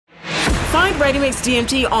Find Ready Mix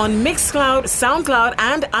DMT on Mixcloud, SoundCloud,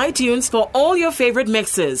 and iTunes for all your favorite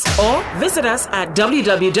mixes. Or visit us at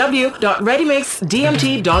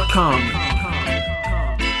www.readymixdmt.com.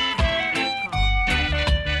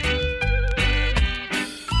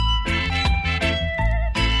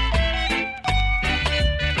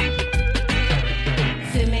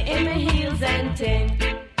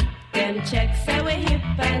 Check say we hip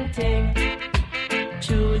and ting.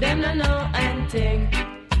 True them no know and ting.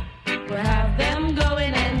 We have them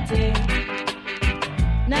going and ting.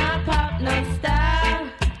 Now pop no style.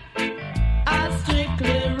 All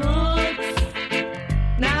strictly roots.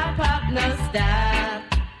 Now pop no style.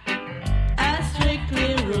 All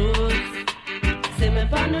strictly roots. See me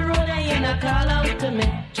on the road and you no call out to me.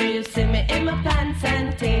 Do you see me in my pants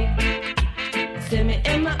and ting? See me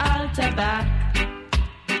in my altar back.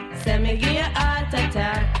 Say me give you heart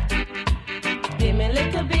attack. Give me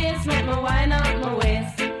little bass, make me wind out my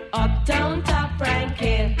waist. Uptown top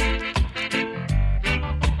ranking.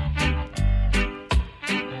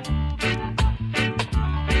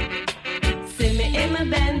 See me in my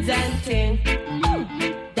Benz and ting.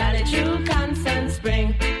 Dolly true Constant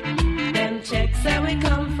Spring. Them checks say we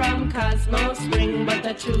come from Cosmo Spring, but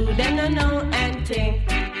the true them no know and ting.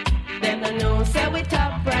 Them no know say we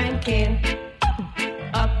top ranking.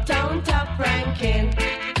 Uptown top ranking.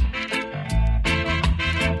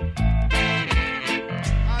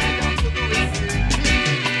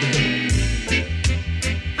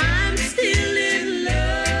 I'm still in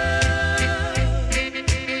love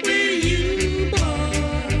with you, boy.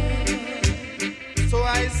 So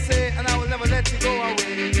I say, and I will never let you go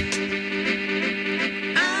away.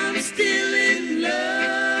 I'm still in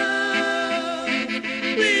love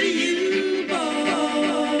with you, boy.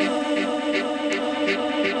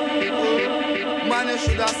 Man, you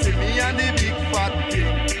should have seen me and the big fat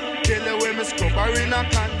thing. Tell you where me scrubber in a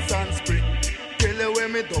Constant Spring. Tell you where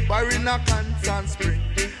me dubber in a Constant Spring.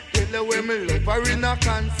 Tell you where me lover in a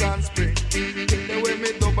Constant Spring. Tell you where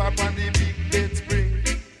me dubber on the big bed spring.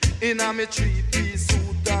 In a me 3-piece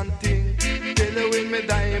suit and thing. Tell you where me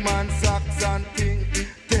diamond socks and thing.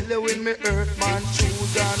 Tell you where me earthman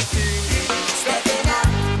shoes and thing. Stepping up.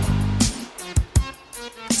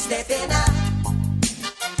 Stepping up.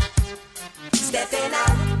 Stepping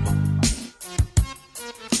up,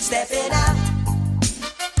 stepping up.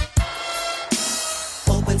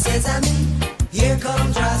 Open sesame, here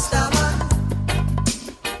comes Rastaman.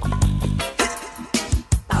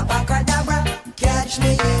 Abacadabra, catch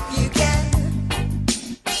me if you can.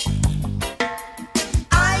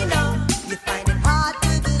 I know you find it hard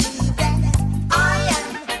to believe that I am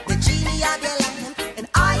the genie of your lamp, and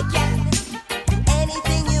I can do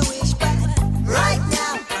anything you wish, but right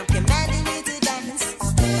now I'm commanding you to dance.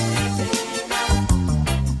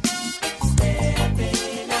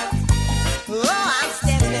 Stepping up. Oh, I'm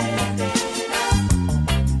stepping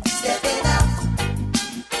up.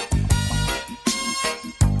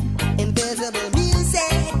 Invisible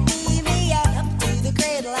music, beam me up to the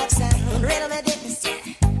cradle of sound. Rhythm and dance, yeah.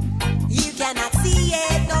 You cannot see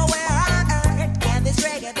it nowhere on earth. Can this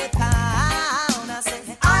reggae be found? I say,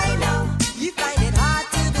 I know you find it hard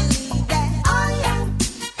to believe that I am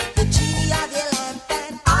the genie of your lamp,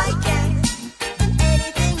 and I can do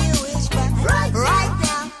anything you wish, but right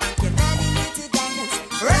now, commanding you to dance.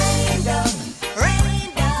 Rain down,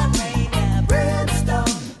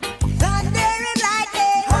 brimstone, thunder and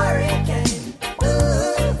lightning, hurricane,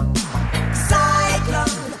 ooh,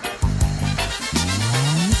 cyclone.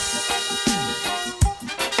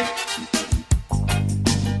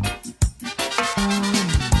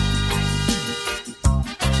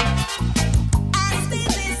 Ask me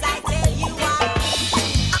this, I tell you why.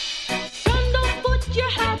 Son, don't put your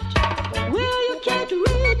hat where you can't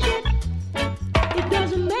reach it. It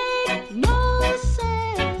doesn't make no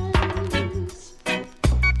sense.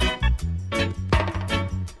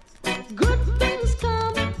 Good things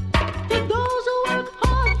come to those who work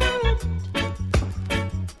hard for it.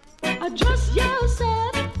 Adjust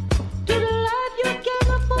yourself to the life you can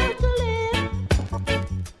afford to live.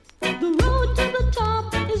 The road to the top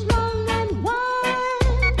is long and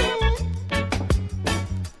winding.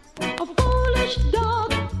 A foolish dog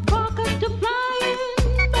barketh to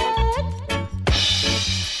flying bird.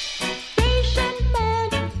 Patient man,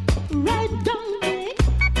 right donkey.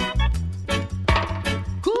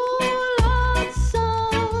 Cool hot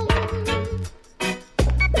sun.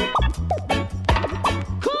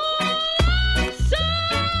 Cool hot sun.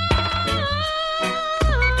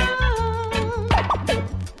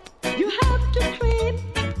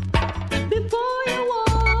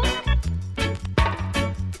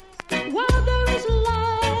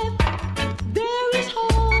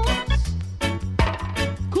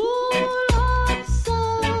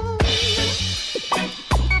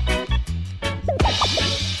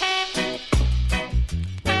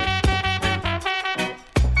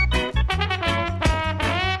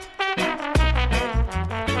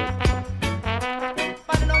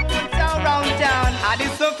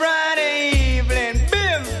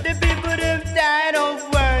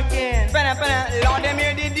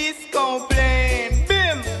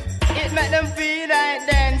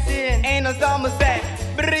 me say,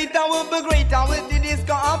 Burrito will be greater with the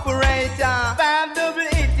disco operator.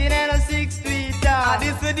 588 and a 6 tweeter.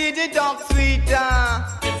 This is DJ Dog Sweeter.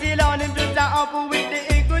 Still on him just up with the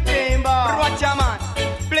echo chamber. Watch a man,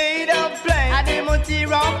 play the play. And they must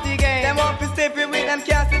tear off the game. Them up to step in with them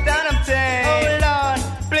casting down them chain. Hold on,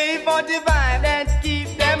 play 45, let's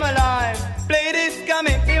keep them alive. Play this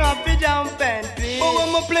comic, they must be jumping. But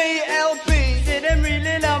when we play LP, say them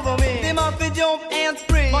really love me. They must be jump and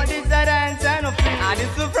spring. But this a dance and a free. And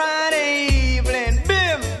it's a Friday evening.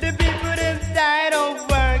 Bim! The people them tired of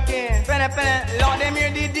working. Lord, them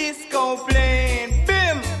hear the disco playing.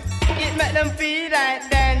 Bim! It make them feel like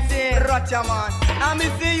dancing. Rocha man. And me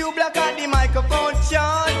see you black at the microphone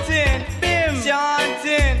chanting. Bim!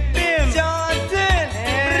 Chanting. Bim! Chanting.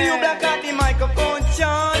 Yeah. You black at the microphone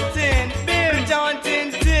chanting. Bim!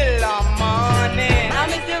 Chanting till the morning.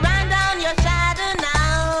 And if you run down your shadow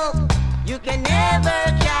now, you can never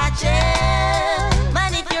catch it.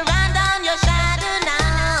 Man, if you run down your shadow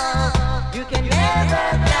now, you can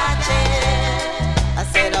never catch it. I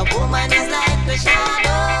said a woman is like a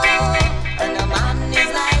shadow, and a man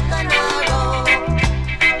is like an arrow.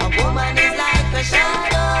 A woman is like a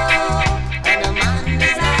shadow, and a man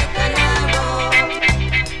is like an arrow.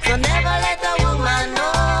 So never let a woman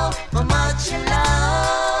know how much you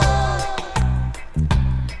love,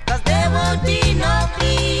 'cause there won't be no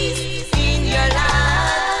peace in your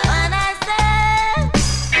life. And I said,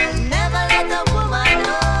 never let a woman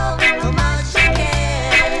know how much you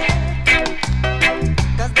care,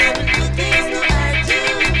 'cause they will do things to hurt you,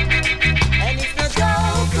 and it's no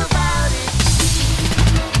joke about it.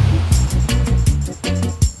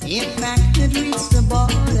 If I could reach the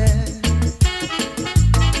border,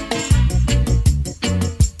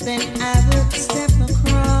 then I would step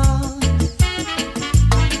across.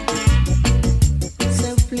 So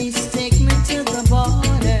please take me to the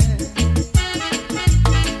border.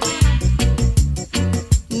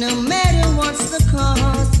 No matter what's the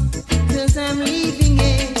cost, 'cause I'm leaving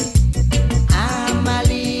it. I'm a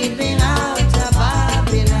leaving out of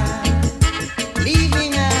Babylon.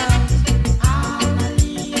 Leaving out. I'm a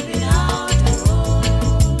leaving out of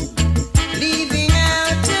Rome. Leaving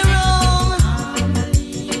out of Rome. I'm a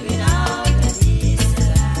leaving out of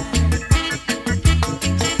Israel.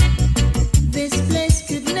 This place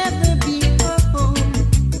could never be home.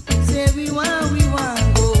 Say we want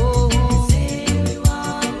go home. Say we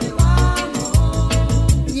want go home.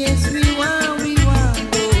 Yes, we want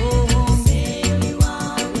go home. Say we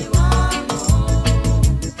want go home.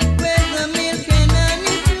 Where the milk and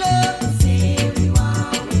honey flow. Say we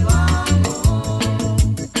want go home.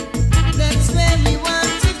 That's where we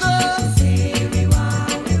want to go. Say we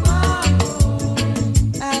want go home.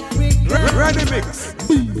 Africa. Ready mix.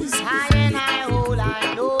 I and I all I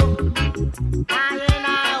know, I and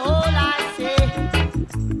I all I say,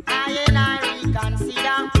 I and I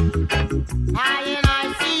reconsider, I and I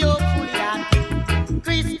see you fully that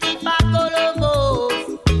Christopher Columbus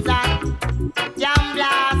is a jam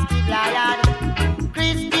blast lion.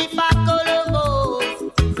 Christopher Columbus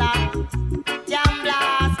is a jam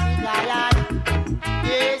blast lion.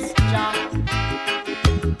 Yes, John.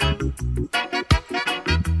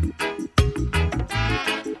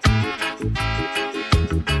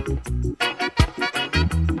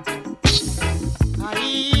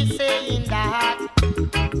 He's saying that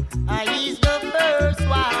he's the first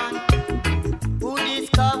one who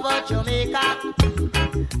discovered Jamaica.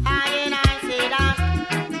 I and I say that.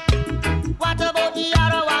 What about the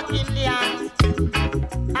Arawak Indians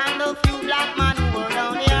and the few black men who were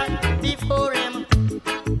down here before him?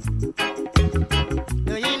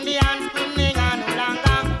 The Indians couldn't go no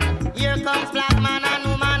longer. Here comes black man and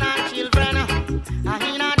woman and children. And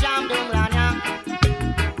in a jam down Rania.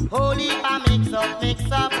 Holy pa mix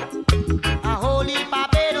up, a holy pa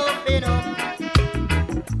bed up,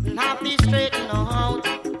 and have to straighten out.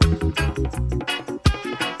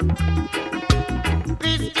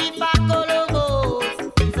 Christopher Columbus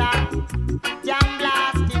is a jam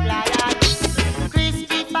blasted lion.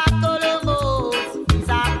 Christopher Columbus is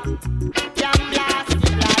a jam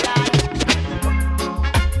blasted lion.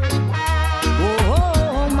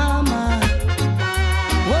 Oh, mama.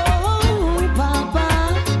 Oh, papa.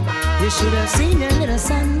 You should have seen your little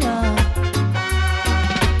son,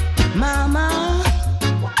 Mama.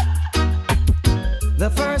 The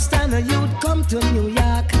first time the youth come to New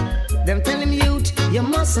York, them tell him youth, you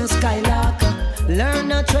mustn't skylark.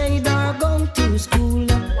 Learn a trade or go to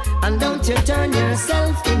school, and don't you turn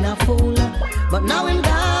yourself in a fool. But now him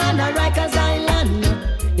gone a Rikers Island.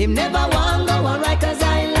 Him never want go a Rikers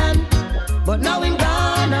Island. But now him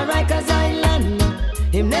gone a Rikers Island.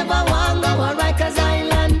 Him never want go a Rikers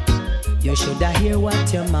Island. You shoulda hear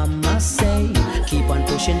what your mama say. Keep on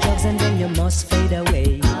pushing drugs and then you must fade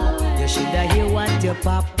away. You shoulda hear what your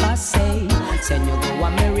papa say. Send you go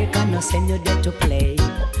America, no send you there to play.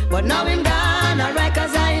 But now him gone a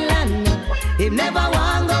Rikers Island. Him never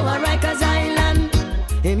want go a Rikers Island.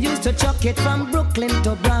 Him used to chuck it from Brooklyn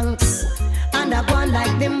to Bronx, and I gone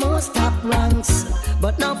like the most top ranks.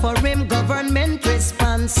 But now for him government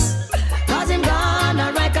response, cause him gone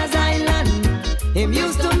a Rikers Island. Him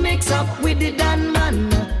used to mix up with the Dan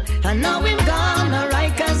man, and now him gone a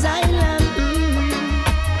Rikers Island.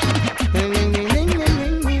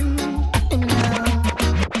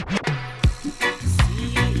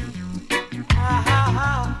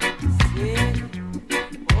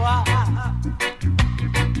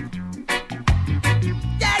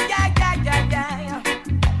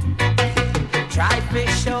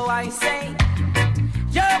 So I say,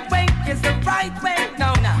 your way is the right way.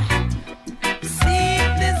 No, no. Seek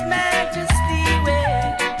this majesty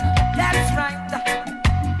way. That's right.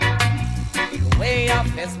 The way of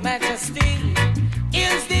His Majesty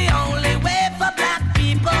is the only way for black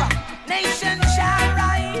people. Nation shall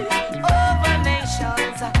rise over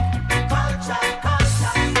nations. Culture,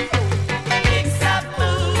 culture. Mix up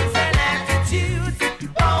moods and attitudes.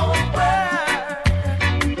 Won't work.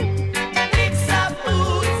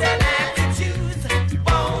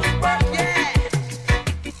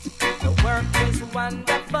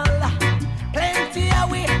 Wonderful, plenty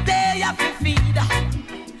of we there to feed.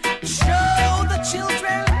 Show the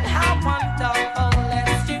children how wonderful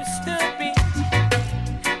life used to be.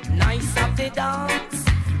 Nice of the dance,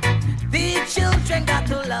 the children got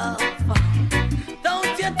to love.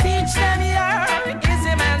 Don't you teach them your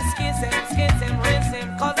ism and schism, rhythm,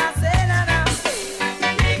 cause I say na na.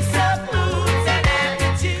 Mix up moods and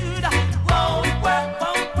attitude, won't work.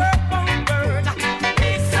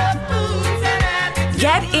 Mix up moods and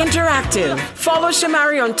Get interactive. Follow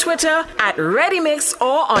Shamari on Twitter at ReadyMix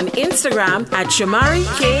or on Instagram at Shamari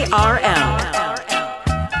KRL.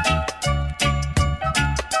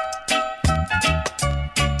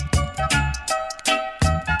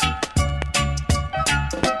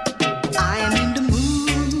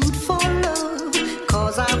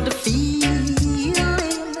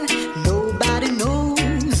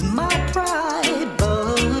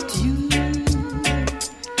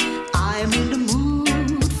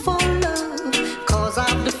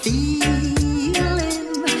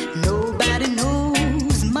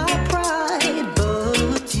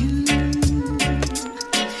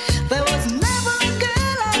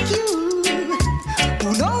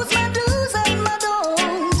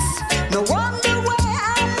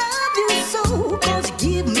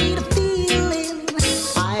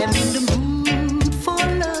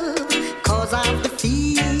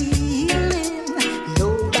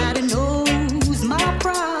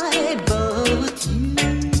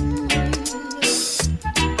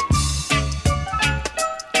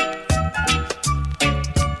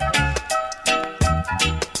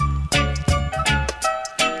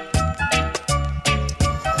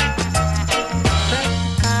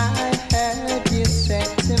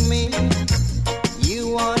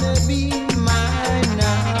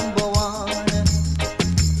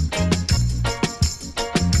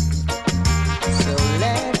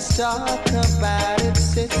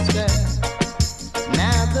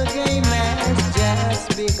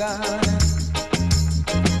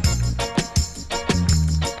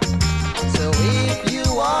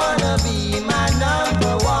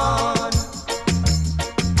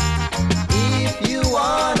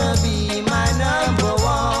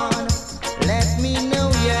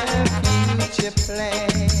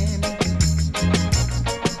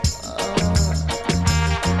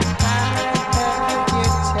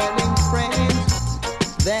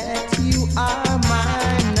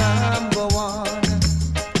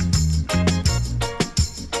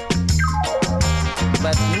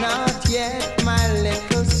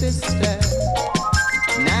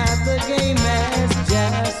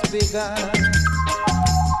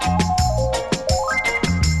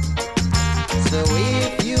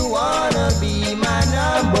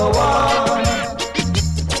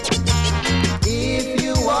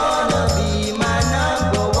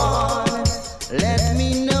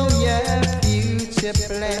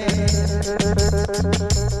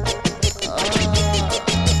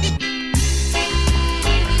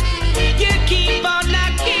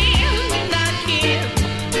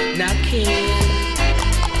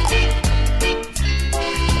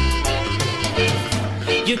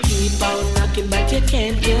 You keep on knocking, but you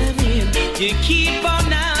can't come in. You keep on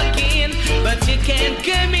knocking, but you can't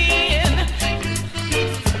come in.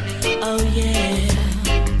 Oh yeah,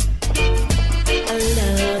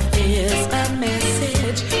 love is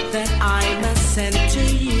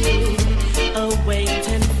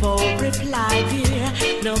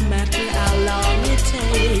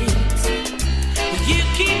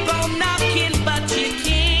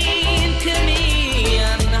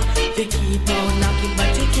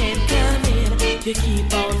You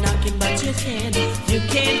keep on knocking, but you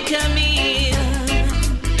can't come in.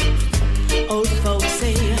 Old folks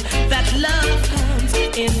say that love comes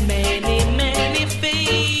in many, many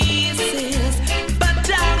faces. But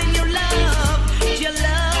darling, your love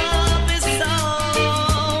is so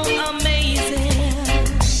amazing.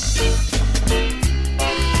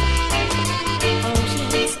 Oh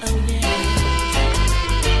yes, oh yeah.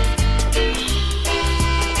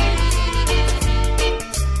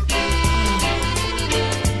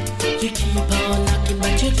 You keep on knocking,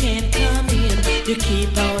 but you can't come in. You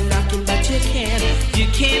keep on knocking, but you can't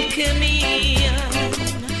come in.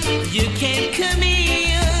 You can't come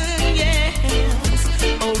in, yes.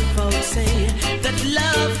 Old folks say that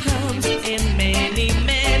love comes in many,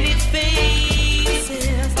 many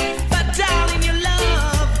faces. But darling, your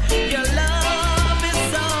love is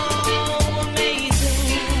so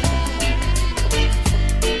amazing.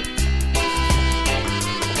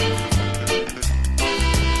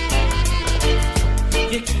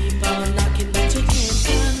 You keep on knocking, but you can't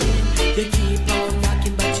come in. You keep on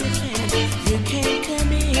knocking, but you can't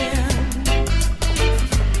come in.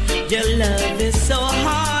 Your love is so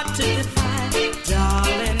hard to define,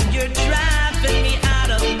 darling. You're driving me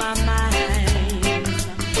out of my mind.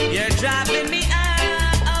 You're driving me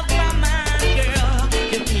out of my mind, girl.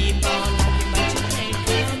 You keep on knocking, but you can't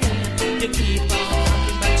come in. You keep on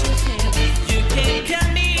knocking, but you can't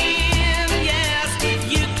come in. Yes,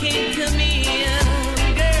 you can't come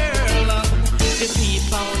in, girl. You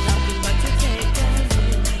keep on knocking, but you can't come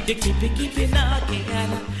in. You keep knocking,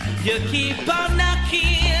 you keep on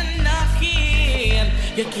knocking, knocking.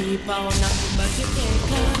 You keep on knocking, but you can't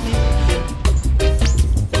come in.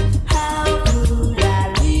 How could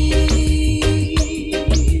I leave?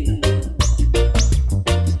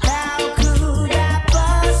 How could I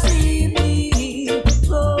possibly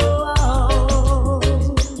go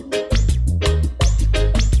on?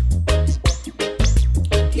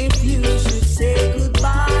 If you should say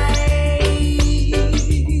goodbye,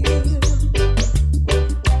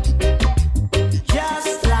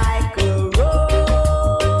 just like a rose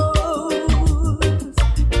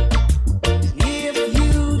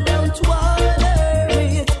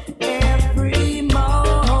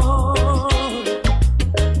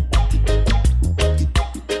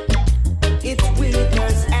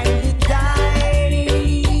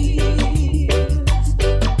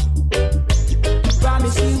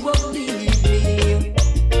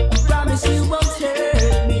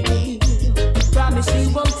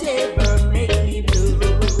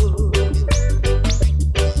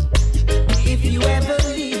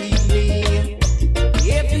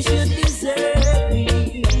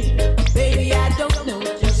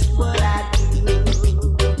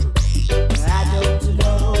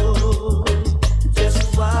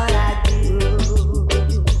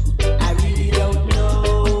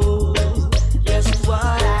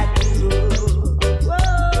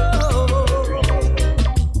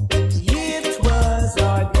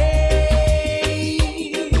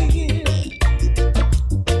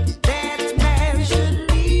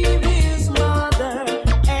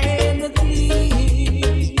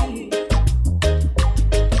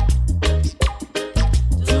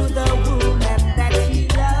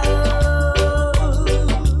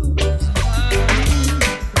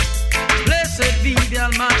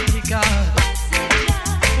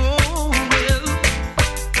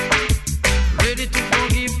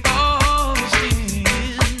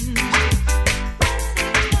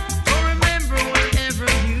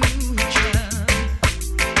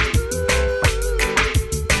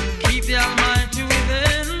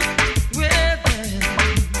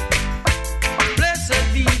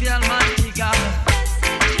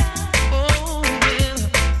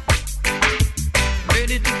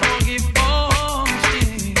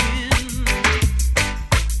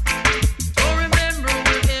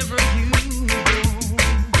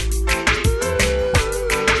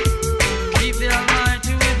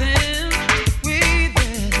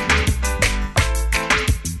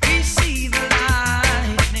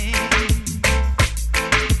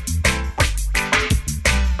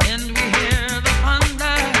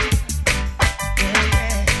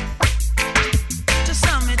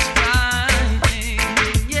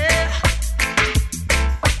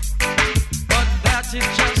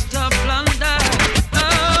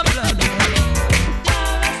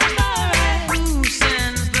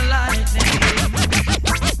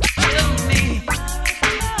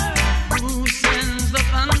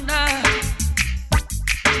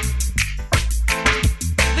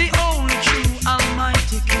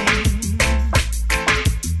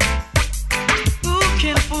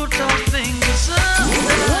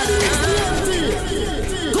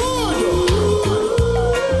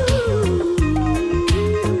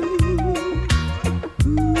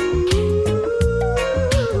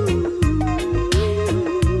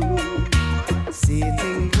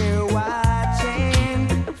they're watching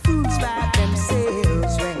fools by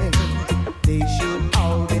themselves when they should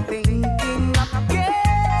all be thinking of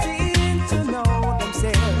getting to know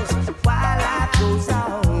themselves. While life goes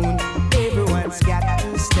on, everyone's got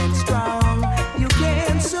to stand strong. You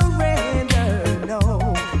can't surrender, no,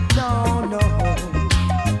 no, no.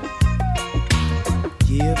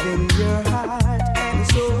 Giving your heart and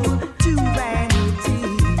soul to vanity,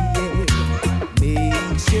 yeah,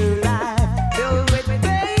 makes your life filled with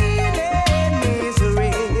pain and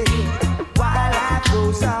misery. While life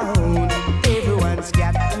goes on, everyone's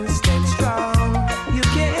got to stand strong. You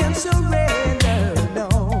can't surrender, no,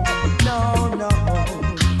 no, no.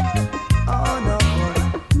 Oh no.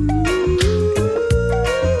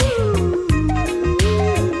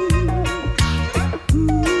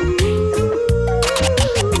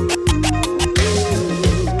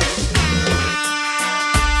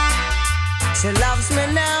 She loves me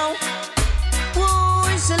now. Ooh,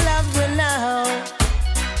 she loves me now.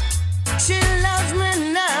 She loves me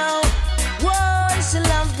now. Whoa, she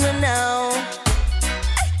loves me now.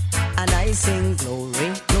 And I sing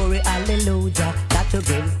glory, glory, hallelujah. Got to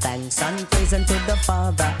give thanks and praise unto the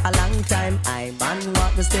Father. A long time I man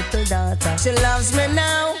walk this little daughter. She loves me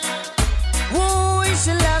now. Ooh,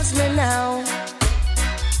 she loves me now.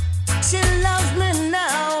 She loves me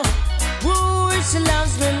now. Ooh, she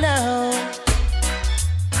loves me now.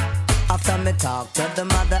 After me talk to the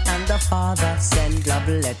mother and the father, send love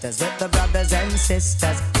letters with the brothers and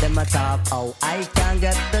sisters. Them a talk how I can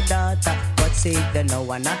get the daughter, but see they know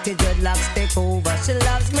one naughty dreadlocks take over. She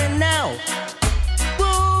loves me now.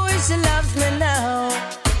 Ooh, she loves me now.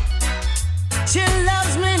 She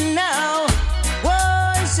loves me now.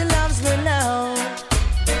 Whoa, she loves me now.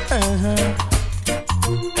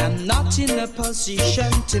 I'm not in a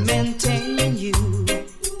position to maintain you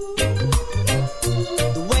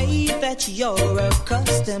the way that you're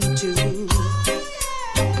accustomed to.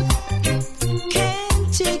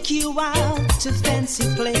 Can't take you out to fancy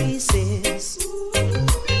places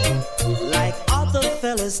like other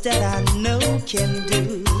fellas that I know can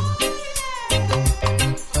do.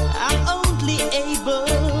 I'm only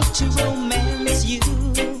able to romance you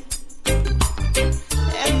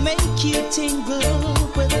and make you tingle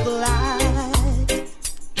with light.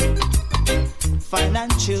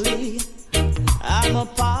 Financially, I'm a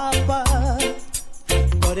pauper,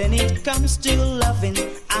 but when it comes to loving,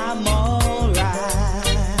 I'm alright.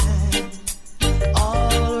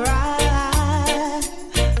 Alright,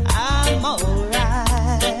 I'm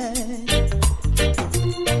alright.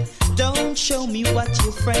 Don't show me what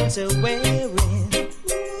your friends are wearing,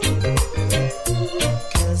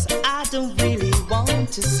 'cause I don't really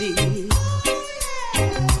want to see.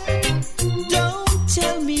 Don't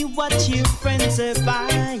tell me what your friends are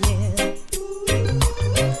buying,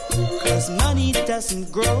 'cause money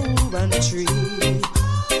doesn't grow on trees.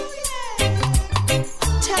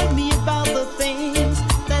 Tell me about the things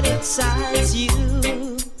that excite you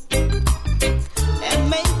and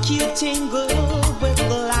make you tingle with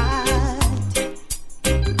the light.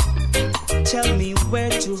 Tell me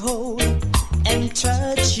where to hold and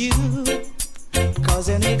touch you, 'cause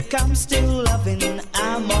when it comes to loving,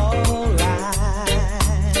 I'm alright.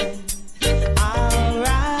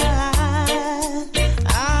 Alright,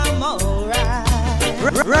 I'm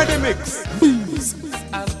alright. Ready mix.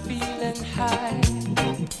 I'm feeling high,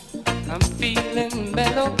 I'm feeling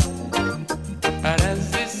mellow, and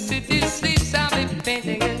as this city sleeps, I'll be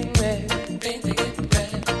painting it red, painting it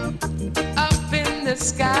red. Up in the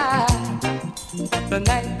sky, the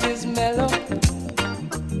night is mellow.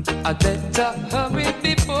 I'd better hurry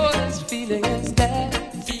before this feeling is dead,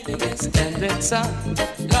 feeling is dead. And it's a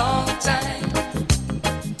long time,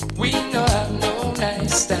 we know I've no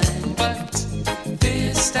nice time, but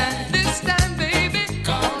this time, baby,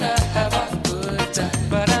 gonna have a good time.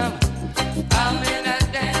 But I'm in a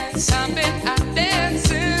dance, I'm in a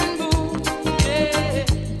dancing mood, yeah.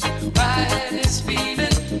 Why this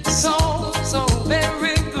feeling so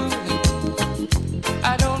very good?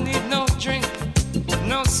 I don't need no drink,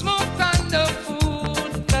 no smoke and no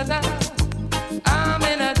food, 'cause I'm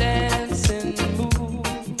in a dancing mood.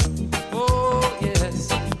 Oh yes,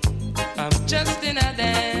 I'm just in a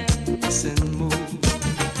dancing mood.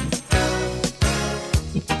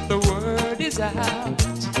 The word is out,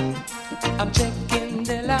 I'm checking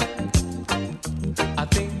the line. I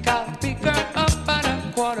think I'll pick her up at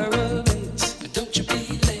 8:15. Don't you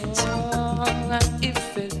be late. Oh, and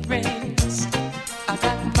if it rains, I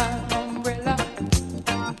got my umbrella.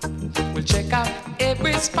 We'll check out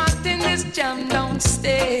every spot in this jam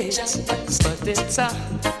downstage. But it's a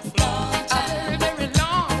very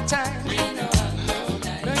long time. We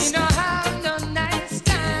know how no nice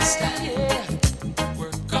time.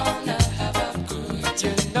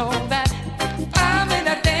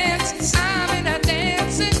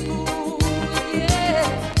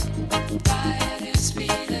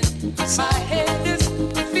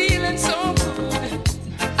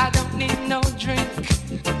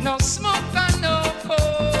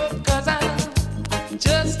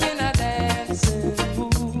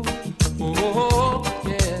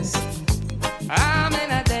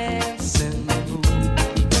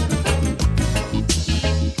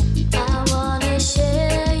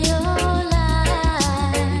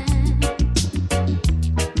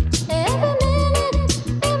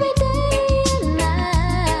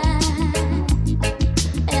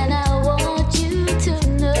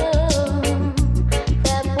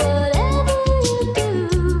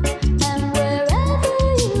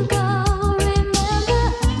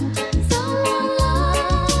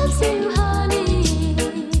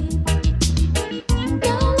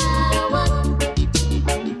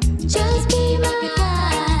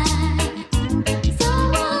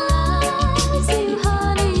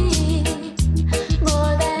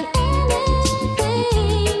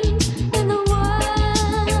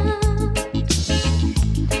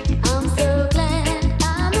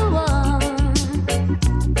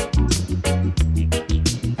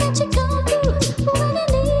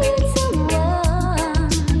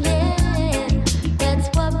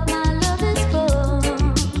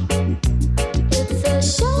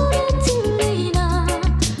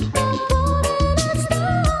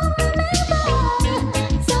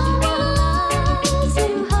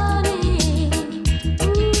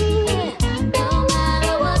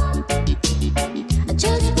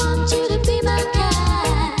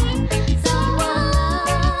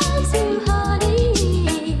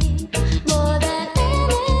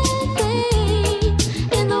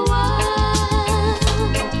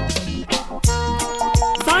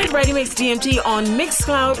 Join Ready Mix DMT on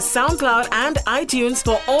Mixcloud, SoundCloud, and iTunes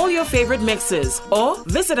for all your favorite mixes, or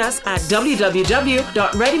visit us at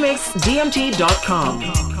www.readymixdmt.com.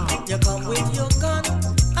 You come with your gun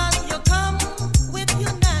and you come with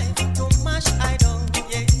your knife to mash I down,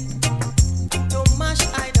 yeah. To mash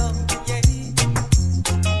I down, yeah.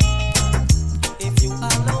 If you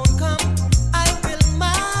alone come, I will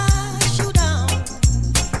mash you down.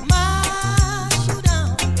 Mash you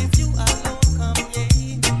down. If you alone come, yeah.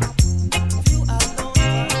 If you alone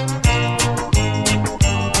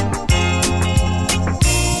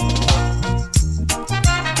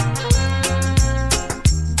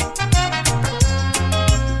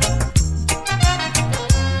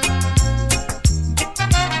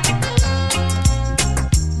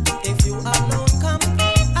If you alone come,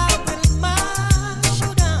 I will mash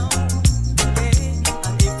you down, yeah.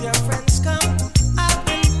 And if your friends come, I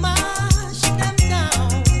will mash them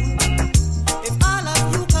down. If all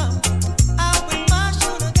of you come, I will mash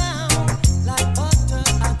you down like butter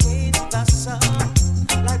against the sun,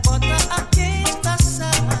 like butter against the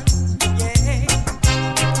sun, yeah.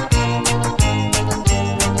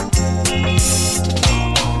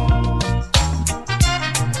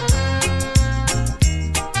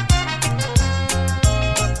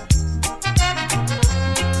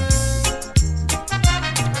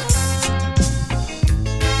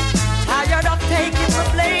 Tired of taking the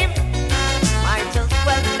blame, might as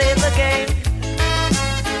well play the game.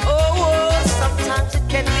 Oh, sometimes it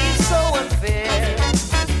can be so unfair.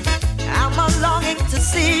 I'm a longing to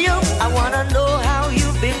see you. I wanna know how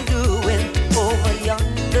you've been doing over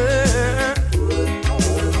yonder.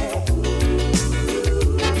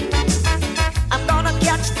 I'm gonna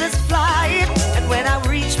catch this flight, and when I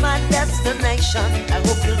reach my destination, I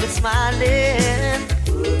hope you'll be smiling,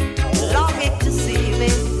 longing to see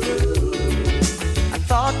me. I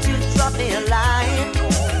thought you'd drop me a line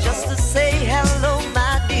just to say hello,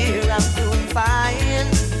 my dear, I'm doing fine.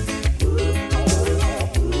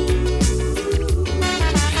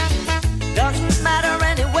 Doesn't matter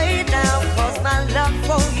anyway now, 'cause my love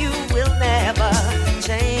for you will never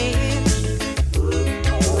change.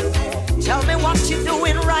 Tell me what you're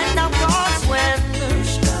doing right now, 'cause when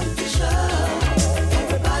push comes to shove,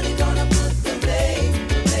 everybody gonna put the blame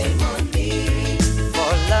on me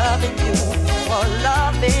for loving you, for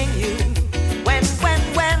loving you. When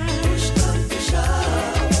push comes to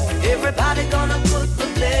shove, everybody gonna put the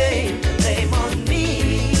blame on me.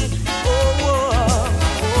 Oh, oh,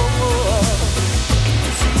 oh, oh.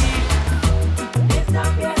 See, lift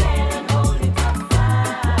up your hand and hold it up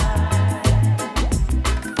high.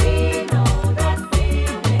 We know that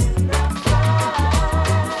we'll win the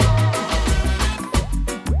prize.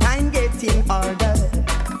 Time getting harder,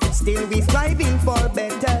 still we striving for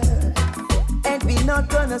better. And we not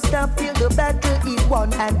gonna stop till the battle is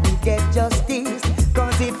won and we get justice.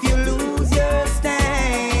 'Cause if you lose your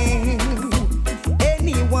stand,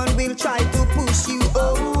 anyone will try to push you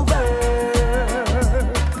over,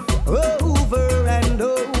 over and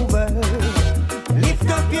over. Lift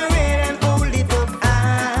up your head and hold it up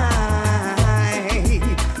high.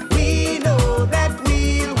 We know that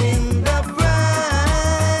we'll win the prize.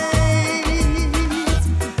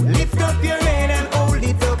 Lift up your head and hold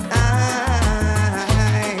it up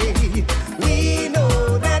high. We know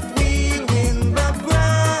that we'll win the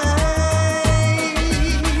prize.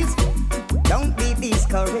 Don't be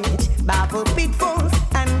discouraged by the pitfalls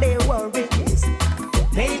and their worries.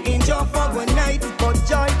 Pain endure for one night, but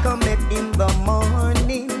joy cometh in the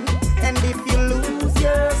morning. And if you lose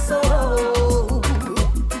your soul,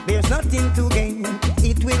 there's nothing to gain.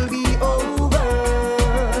 It will be over,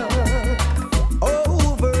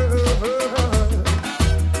 over.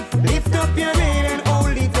 Lift up your head and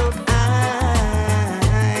hold it up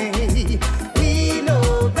high. We know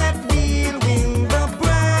that we'll win the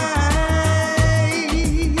prize.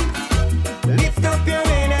 Lift up your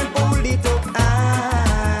head and hold it up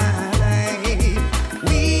high.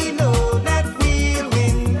 We know that we'll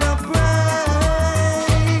win the prize.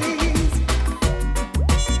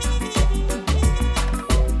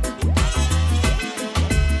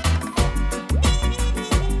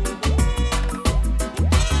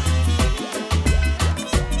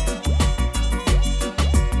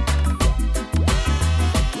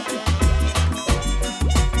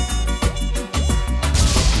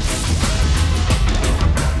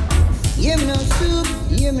 Hear me no soup,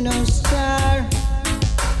 hear me no star.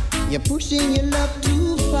 You're pushing your love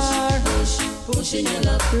too far. Pushing your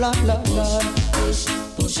love, Lord, Lord, Lord.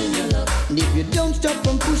 Pushing your love. And if you don't stop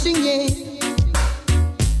from pushing it,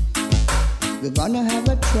 we're gonna have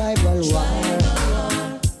a tribal war.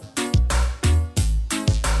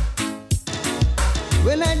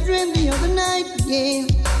 When I dreamed the other night, yeah.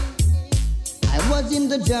 I was in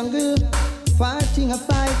the jungle, fighting a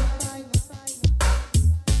fight.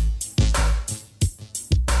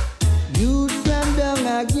 You from down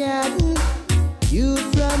a garden, you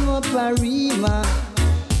from up a river,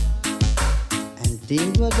 and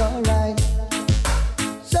things was alright.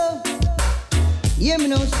 So, hear me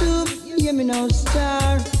no soup, hear me no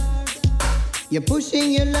star. You're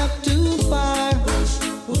pushing your luck too far.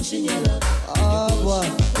 Pushing your luck. Oh, what?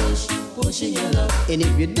 Pushing your luck. And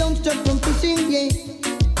if you don't stop from pushing, yeah,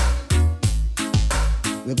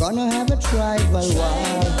 we're gonna have a tribal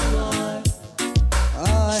war.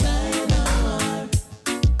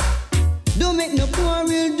 Don't make no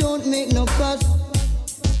quarrel, don't make no fuss,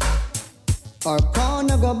 or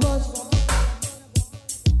corner go bust.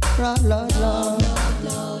 Lord.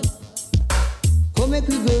 Come make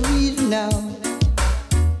we go reason now.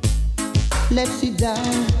 Let's sit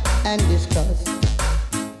down and discuss.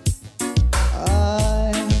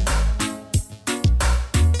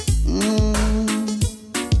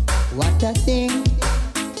 What a thing.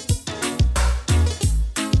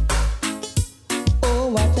 Oh,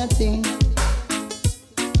 what a thing.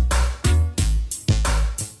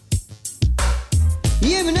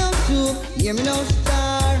 Hear me no soup, hear me no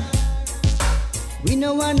star. We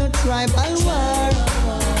no want no tribal war.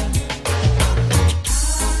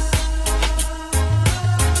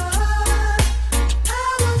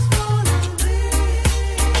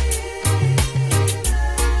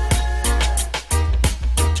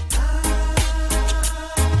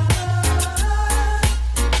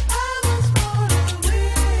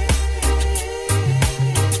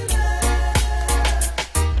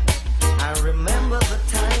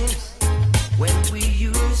 When we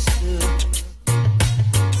used to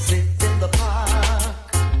sit in the park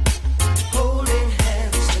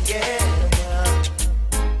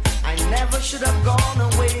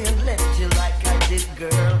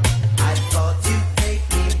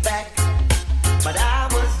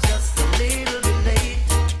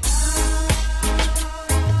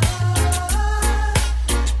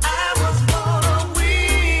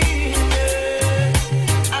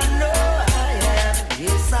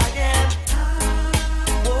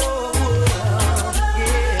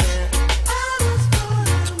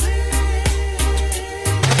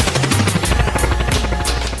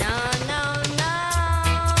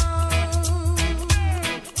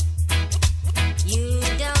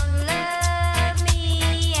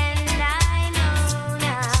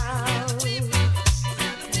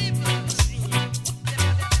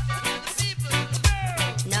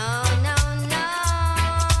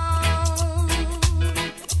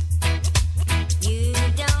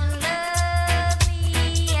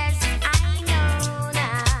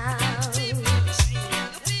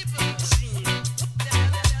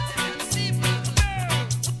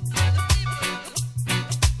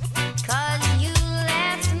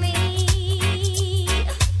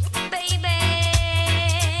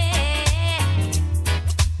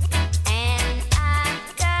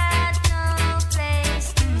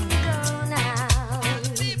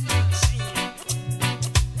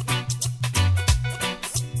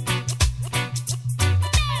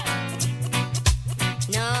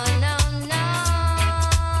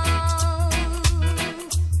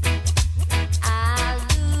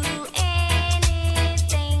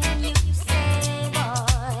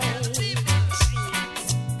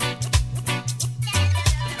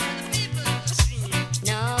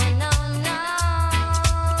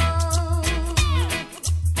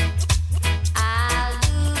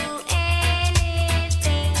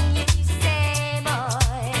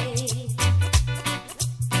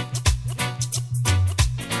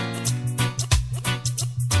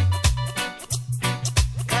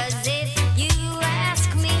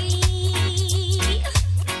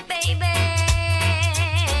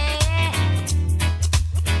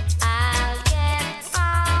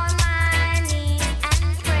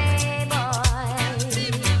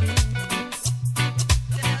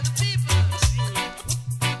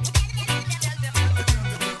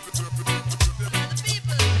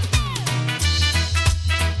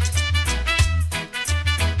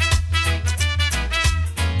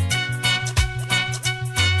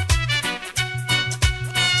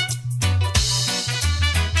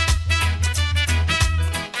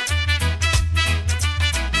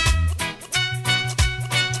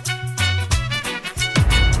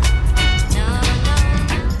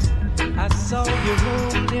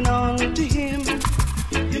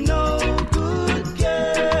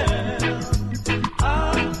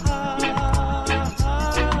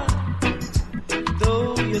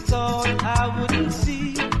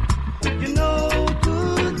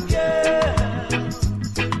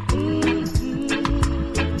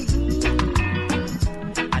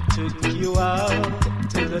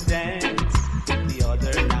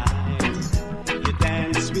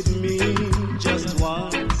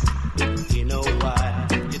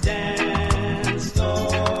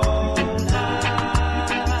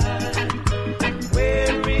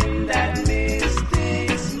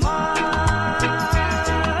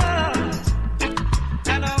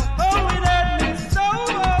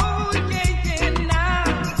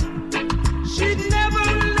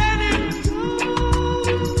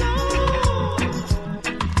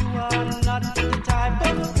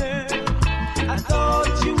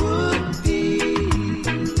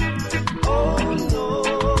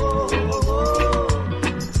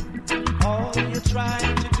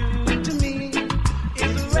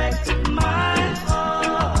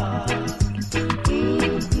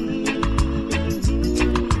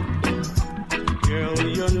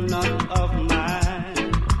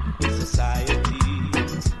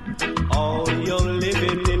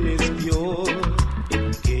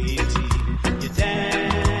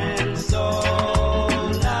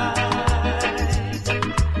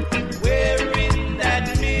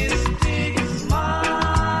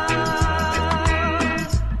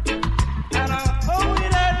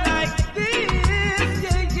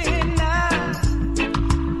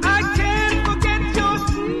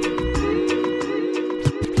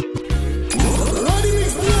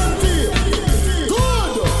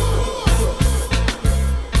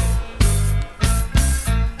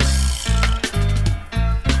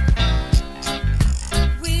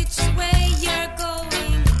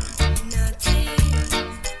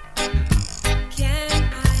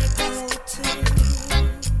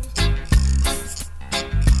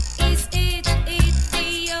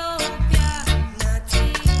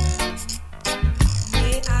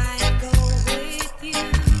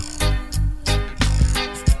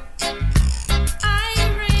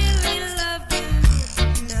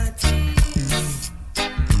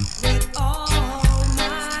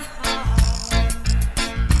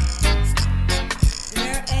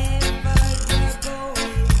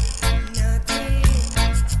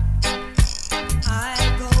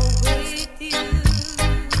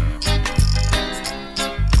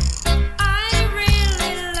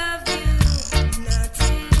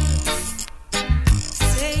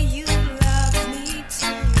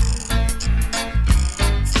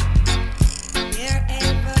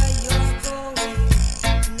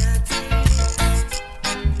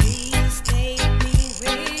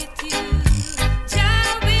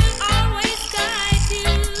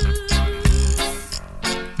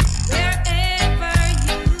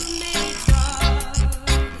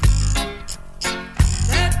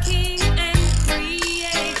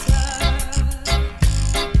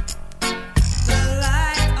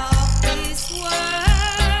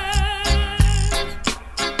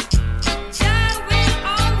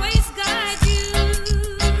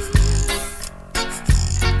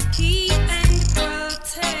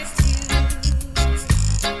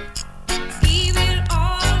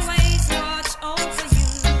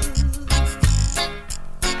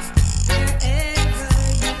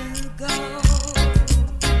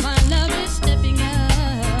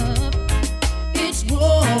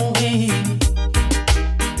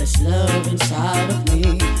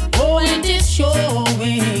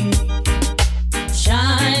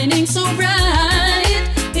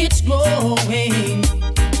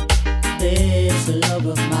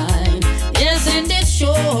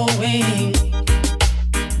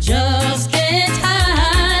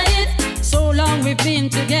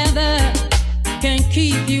can't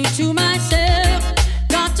keep you to myself.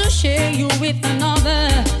 Got to share you with another.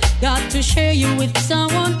 Got to share you with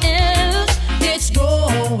someone else. It's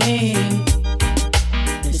growing.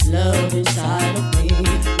 This love inside of me.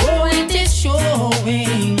 Oh, and it's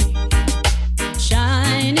showing.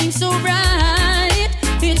 Shining so bright.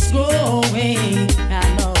 It's growing. I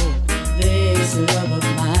know this love of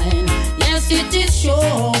mine. Yes, it is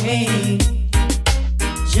showing.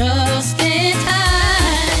 Just can't hide.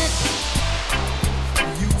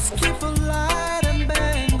 You skip a light and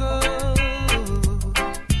bangle,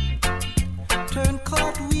 turn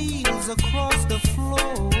cartwheels across the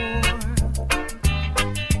floor.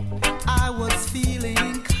 I was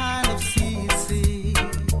feeling kind of seasick.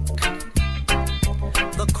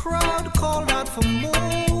 The crowd called out for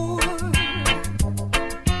more.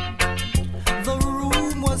 The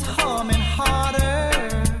room was humming harder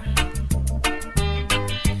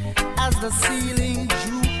as the ceiling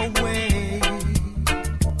drew away.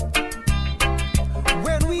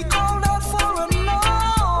 When we called out for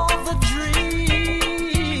another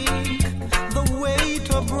drink, the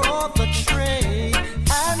waiter brought the tray,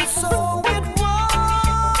 and so it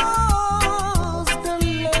was the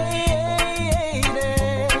lady,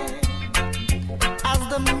 as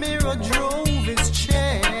the mirror drove its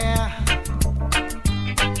chair,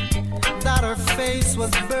 that her face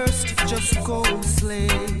was burst just ghostly,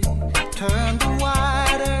 turned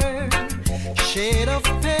wider, shade of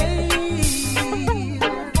pale.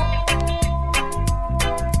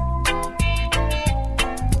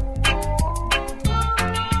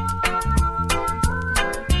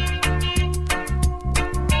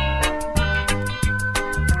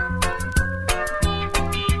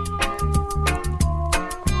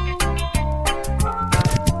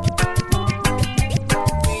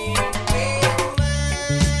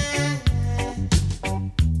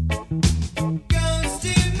 Goes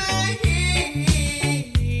to my head.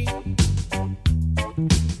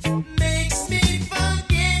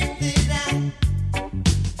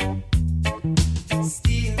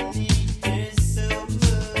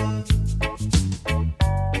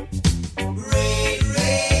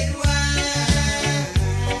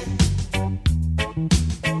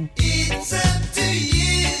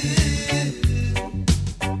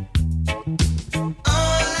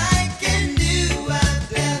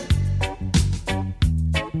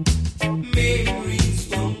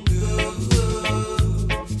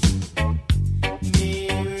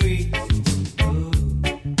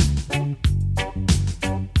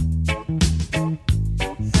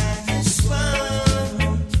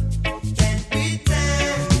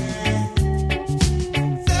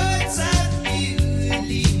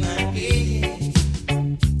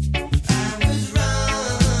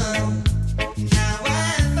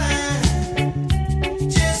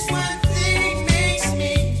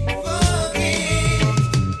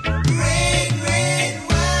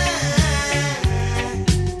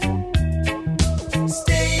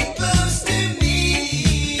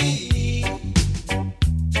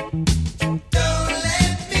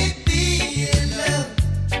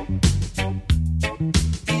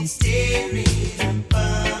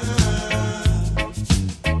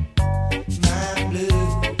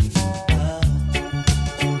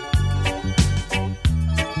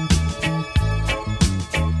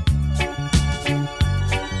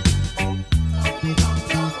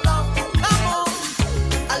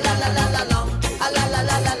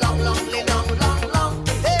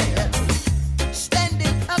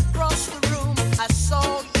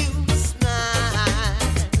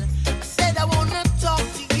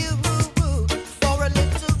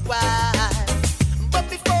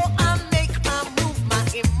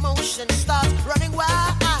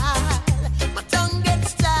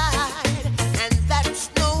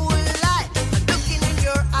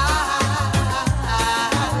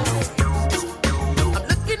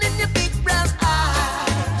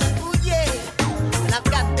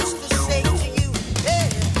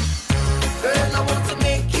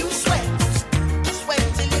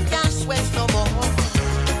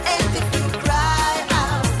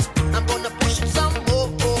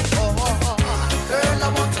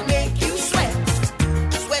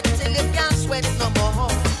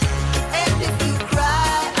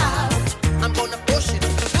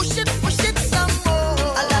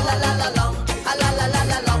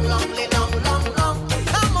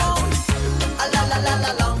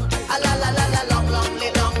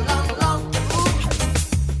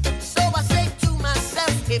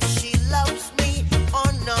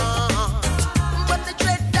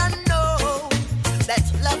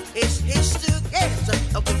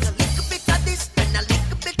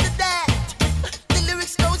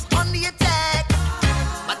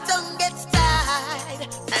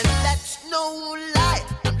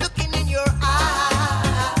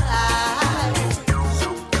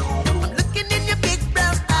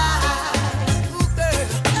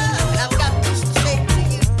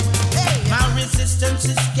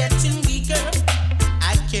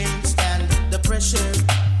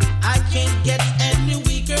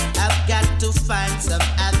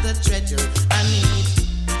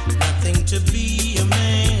 to be a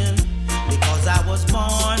man, because I was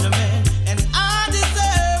born a man, and I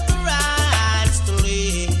deserve the rights to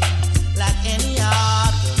live like any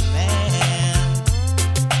other man.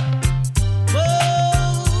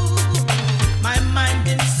 Oh, my mind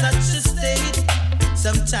in such a state,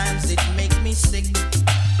 sometimes it makes me sick.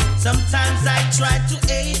 Sometimes I try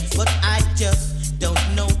to aid, but I just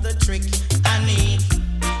don't know the trick. I need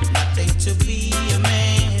nothing to be a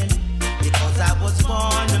man, because I was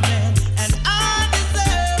born a man, and I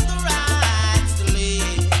deserve the rights to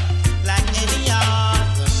live like any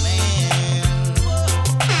other man.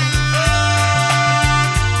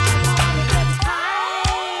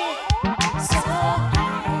 So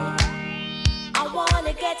high, I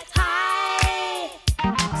wanna get high,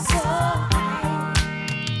 so high,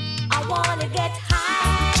 I wanna get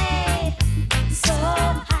high, so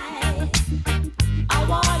high, I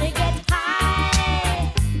wanna get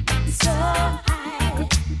high, so high.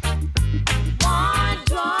 One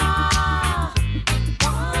draw,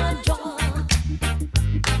 one draw,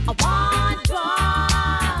 one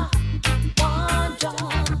draw, one draw.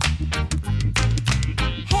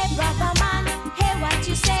 Hey brother man, hey what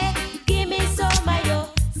you say? Give me some of your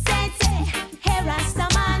sensei. Hey Rasta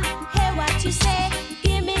man, hey what you say?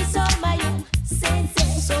 Give me some of your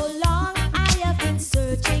sensei. So long I have been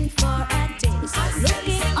searching for a taste,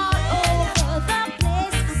 looking all over the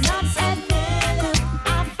place, not a thing could I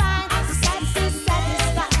find to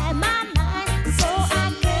satisfy my mind. So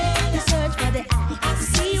I came to search for the eye, to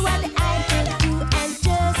see what the eye can do, and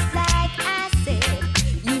just like I said,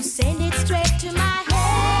 you send it straight to my head.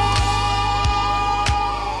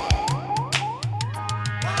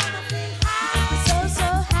 So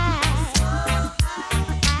high,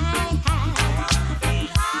 high, high.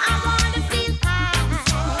 I wanna feel high,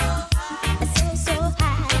 so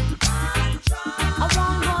high. I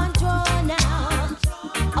want one draw now.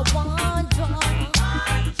 I want draw.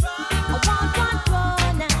 I want one draw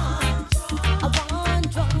now. I want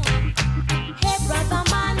draw. Hey brother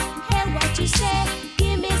man, hey what you say?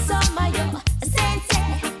 Give me some of your sensei.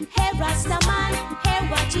 Hey Rasta man, hey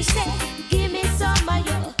what you say? Give me some of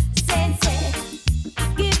your sensei.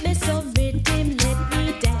 Give me some rhythm, let me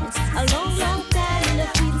dance. A long, long time and I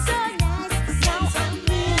feel so nice. Now I'm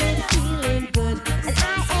really feeling good, and I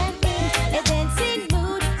am in a dancing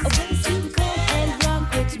mood. Won't you come and rock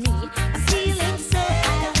with me? I'm feeling so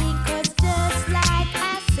irate, 'cause just like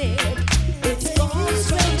I said, it's going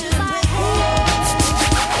straight to my head.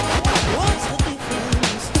 What's the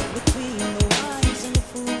difference between the wise and the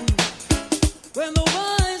fool? When the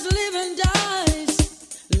wise live and dies,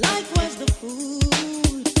 likewise the fool.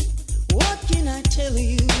 What can I tell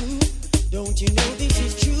you? Don't you know this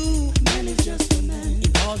is true? Man is just a man.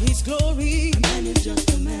 In all his glory, man is just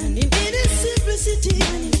a man. In his simplicity,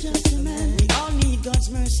 man is just a man. We all need God's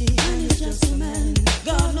mercy, man is just a man.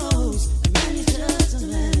 God knows, a man is just a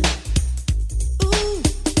man. Ooh,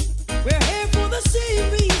 we're here for the same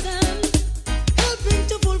reason, helping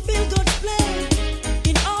to fulfill God's plan.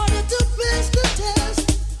 In order to pass the test,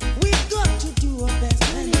 we've got to do our best.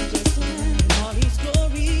 Man is just a man. In all his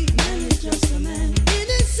glory, man is just a man. In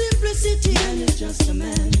his simplicity, man is just a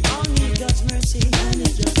man. All need God's mercy, man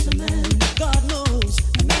is just a man. God knows,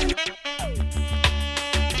 a man.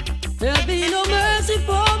 There'll be no mercy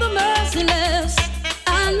for the merciless.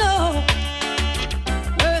 I know.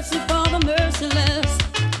 Mercy for the merciless.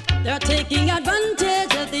 They're taking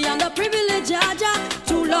advantage of the underprivileged. Jaja,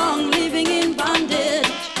 too long living in bondage.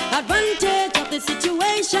 Advantage of the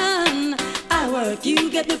situation. I work, you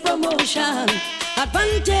get the promotion.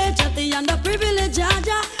 Advantage of the underprivileged.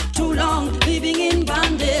 Jaja, too long living in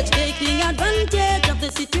bondage. Taking advantage of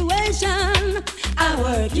the situation. I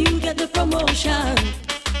work, you get the promotion.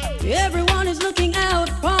 Everyone is looking out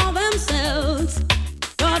for themselves.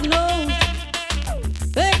 God knows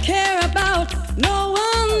they care about no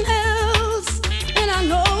one else. And I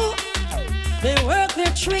know they work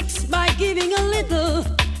their tricks by giving a little,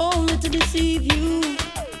 only to deceive you,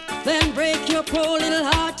 then break your poor little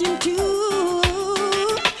heart in two.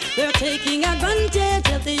 They're taking advantage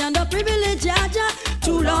of the underprivileged. Jaja,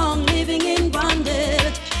 too long living in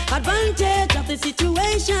bondage. Advantage of the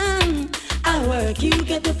situation. I work, you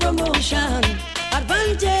get the promotion.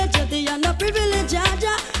 Advantage of the underprivileged.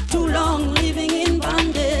 Jaja, too long living in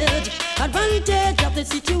bondage. Advantage of the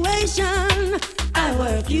situation. I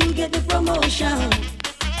work, you get the promotion.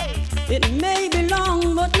 It may be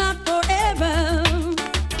long, but not forever.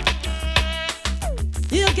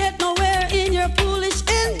 You'll get nowhere in your foolish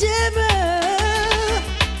endeavor.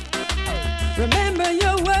 Remember,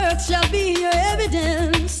 your words shall be your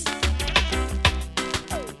evidence.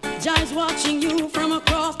 Jah is watching you from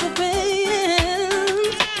across the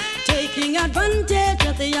fence, taking advantage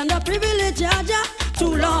of the underprivileged, Jaja.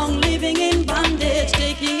 Too long living in bondage,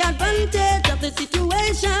 taking advantage of the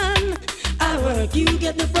situation. I work, you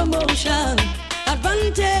get the promotion.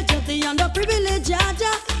 Advantage of the underprivileged,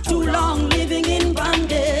 Jaja. Too long living in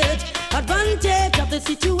bondage. Advantage of the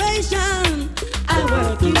situation. I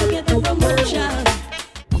work, you get the promotion.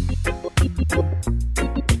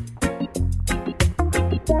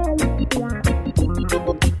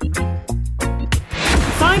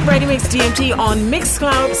 Find Ready Mix DMT on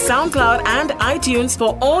Mixcloud, SoundCloud, and iTunes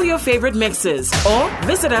for all your favorite mixes. Or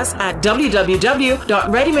visit us at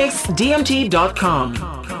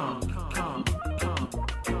www.readymixdmt.com.